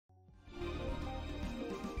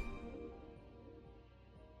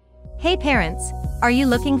Hey parents, are you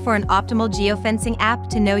looking for an optimal geofencing app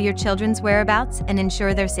to know your children's whereabouts and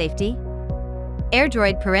ensure their safety?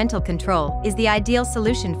 AirDroid Parental Control is the ideal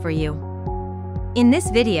solution for you. In this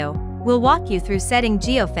video, we'll walk you through setting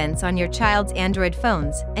Geofence on your child's Android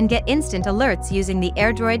phones and get instant alerts using the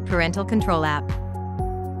AirDroid Parental Control app.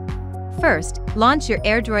 First, launch your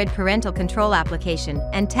AirDroid Parental Control application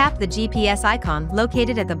and tap the GPS icon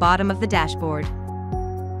located at the bottom of the dashboard.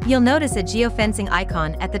 You'll notice a geofencing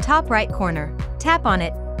icon at the top right corner. Tap on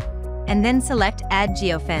it, and then select Add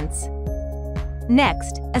Geofence.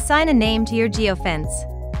 Next, assign a name to your geofence.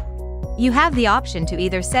 You have the option to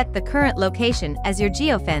either set the current location as your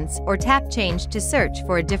geofence or tap Change to search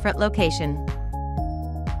for a different location.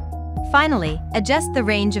 Finally, adjust the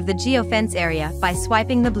range of the geofence area by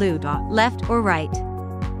swiping the blue dot left or right.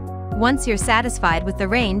 Once you're satisfied with the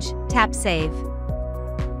range, tap Save.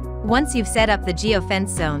 Once you've set up the geofence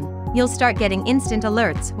zone, you'll start getting instant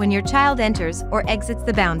alerts when your child enters or exits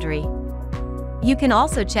the boundary. You can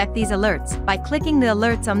also check these alerts by clicking the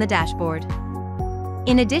alerts on the dashboard.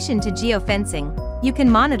 In addition to geofencing, you can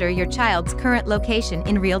monitor your child's current location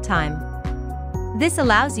in real time. This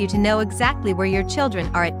allows you to know exactly where your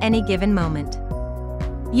children are at any given moment.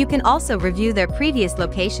 You can also review their previous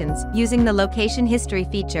locations using the Location History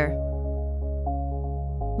feature.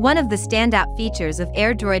 One of the standout features of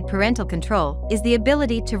AirDroid Parental Control is the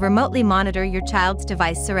ability to remotely monitor your child's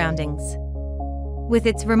device surroundings. With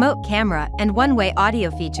its remote camera and one-way audio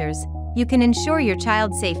features, you can ensure your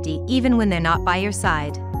child's safety even when they're not by your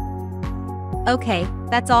side. Okay,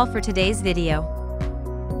 that's all for today's video.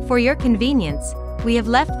 For your convenience, we have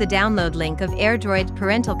left the download link of AirDroid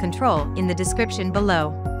Parental Control in the description below.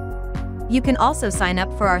 You can also sign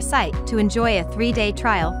up for our site to enjoy a 3-day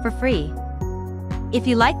trial for free. If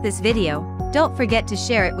you like this video, don't forget to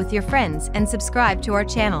share it with your friends and subscribe to our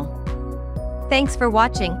channel. Thanks for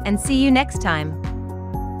watching and see you next time.